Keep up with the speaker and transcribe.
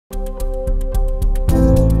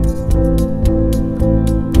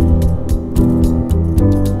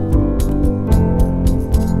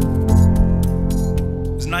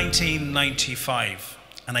25,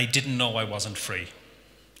 and I didn't know I wasn't free.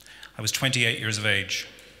 I was 28 years of age.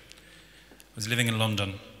 I was living in London.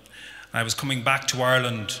 And I was coming back to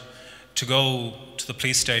Ireland to go to the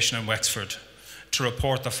police station in Wexford to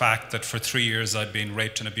report the fact that for 3 years I'd been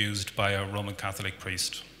raped and abused by a Roman Catholic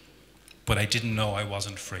priest. But I didn't know I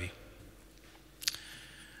wasn't free.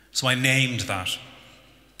 So I named that,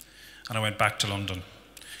 and I went back to London.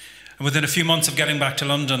 And within a few months of getting back to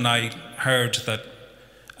London, I heard that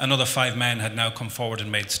another 5 men had now come forward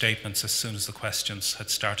and made statements as soon as the questions had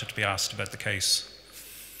started to be asked about the case.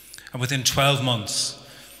 And within 12 months,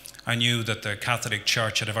 I knew that the Catholic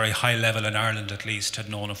Church, at a very high level in Ireland at least, had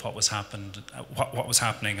known of what was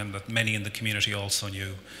happening, and that many in the community also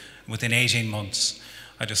knew. And within 18 months,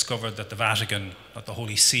 I discovered that the Vatican, that the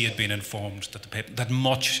Holy See had been informed, that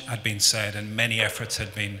much had been said, and many efforts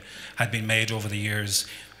had been made over the years,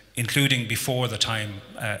 including before the time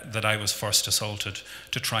that I was first assaulted,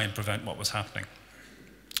 to try and prevent what was happening.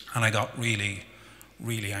 And I got really,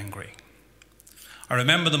 really angry. I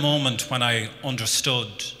remember the moment when I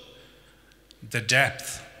understood the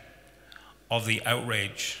depth of the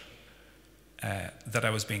outrage that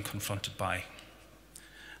I was being confronted by.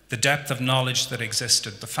 The depth of knowledge that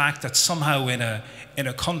existed, the fact that somehow in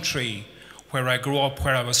a country where I grew up,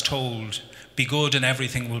 where I was told, be good and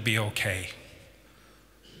everything will be okay,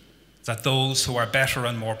 that those who are better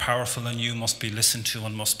and more powerful than you must be listened to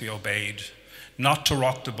and must be obeyed, not to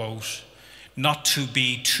rock the boat, not to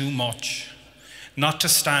be too much, not to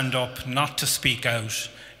stand up, not to speak out,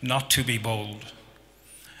 not to be bold.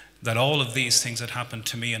 That all of these things had happened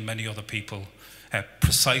to me and many other people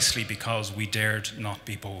precisely because we dared not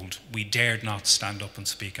be bold. We dared not stand up and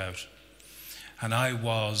speak out. And I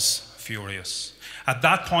was furious. At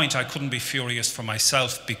that point, I couldn't be furious for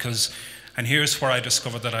myself because, and here's where I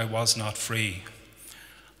discovered that I was not free.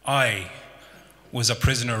 I was a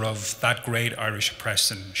prisoner of that great Irish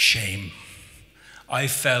oppression, shame. I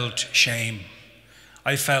felt shame.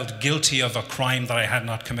 I felt guilty of a crime that I had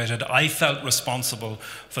not committed. I felt responsible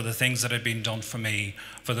for the things that had been done for me,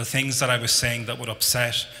 for the things that I was saying that would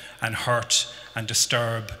upset and hurt and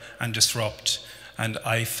disturb and disrupt, and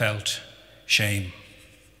I felt shame.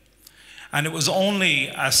 And it was only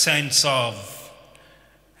a sense of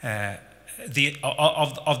the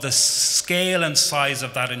scale and size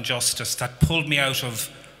of that injustice that pulled me out of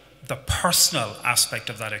the personal aspect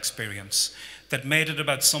of that experience, that made it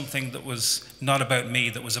about something that was not about me,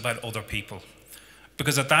 that was about other people.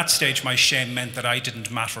 Because at that stage, my shame meant that I didn't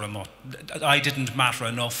matter enough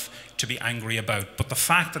to be angry about. But the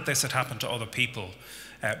fact that this had happened to other people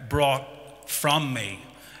brought from me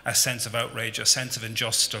a sense of outrage, a sense of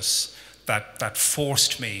injustice that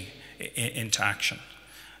forced me into action.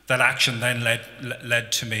 That action then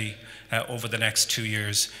led to me over the next 2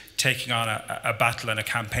 years taking on a battle and a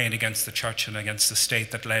campaign against the church and against the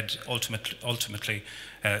state that led ultimately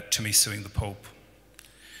to me suing the Pope.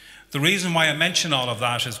 The reason why I mention all of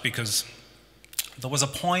that is because there was a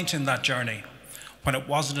point in that journey when it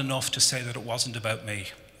wasn't enough to say that it wasn't about me.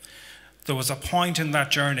 There was a point in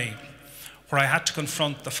that journey where I had to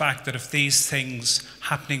confront the fact that if these things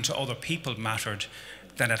happening to other people mattered,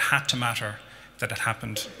 then it had to matter that it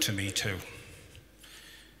happened to me too.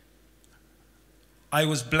 I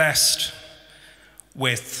was blessed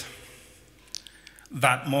with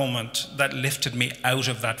that moment that lifted me out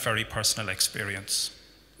of that very personal experience.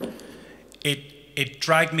 It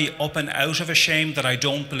dragged me up and out of a shame that I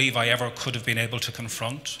don't believe I ever could have been able to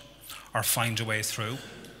confront or find a way through.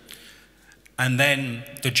 And then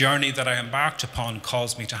the journey that I embarked upon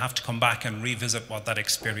caused me to have to come back and revisit what that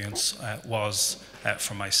experience was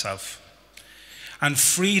for myself. And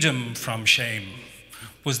freedom from shame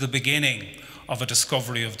was the beginning of a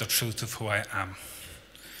discovery of the truth of who I am.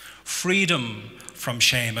 Freedom from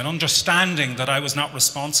shame and understanding that I was not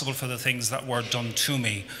responsible for the things that were done to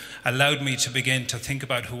me allowed me to begin to think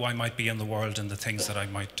about who I might be in the world and the things that I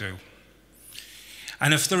might do.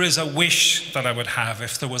 And if there is a wish that I would have,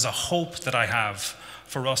 if there was a hope that I have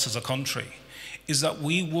for us as a country, is that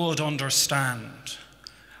we would understand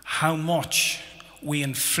how much we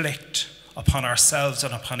inflict upon ourselves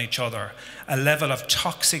and upon each other a level of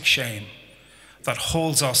toxic shame that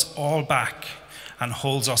holds us all back and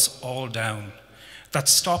holds us all down, that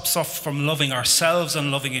stops us from loving ourselves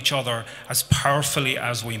and loving each other as powerfully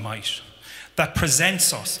as we might, that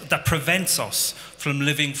prevents us from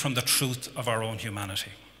living from the truth of our own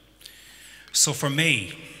humanity. So for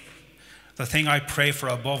me, the thing I pray for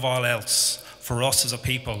above all else for us as a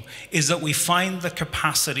people is that we find the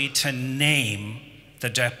capacity to name the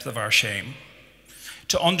depth of our shame,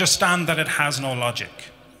 to understand that it has no logic.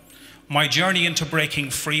 My journey into breaking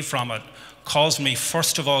free from it caused me,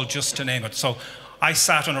 first of all, just to name it. So I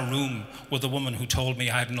sat in a room with a woman who told me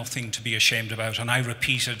I had nothing to be ashamed about, and I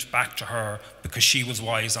repeated back to her, because she was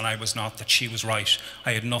wise and I was not, that she was right.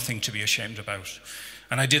 I had nothing to be ashamed about.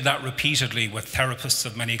 And I did that repeatedly with therapists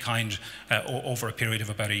of many kind over a period of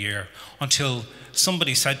about a year, until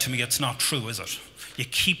somebody said to me, it's not true, is it? You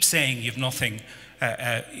keep saying you've nothing,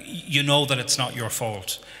 you know that it's not your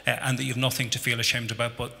fault, and that you've nothing to feel ashamed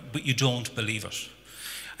about, but you don't believe it.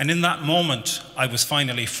 And in that moment, I was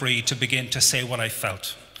finally free to begin to say what I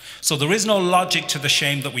felt. So there is no logic to the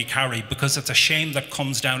shame that we carry, because it's a shame that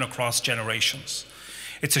comes down across generations.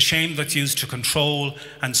 It's a shame that's used to control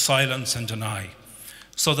and silence and deny.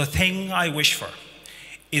 So the thing I wish for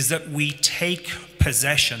is that we take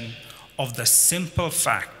possession of the simple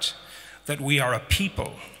fact that we are a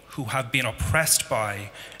people who have been oppressed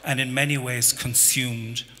by and in many ways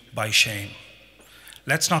consumed by shame.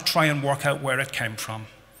 Let's not try and work out where it came from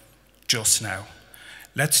just now.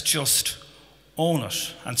 Let's just own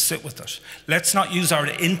it and sit with it. Let's not use our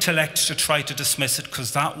intellect to try to dismiss it,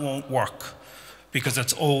 because that won't work, because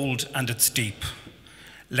it's old and it's deep.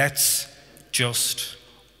 Let's just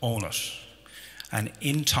own it. And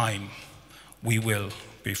in time, we will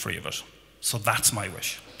be free of it. So that's my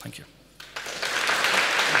wish. Thank you.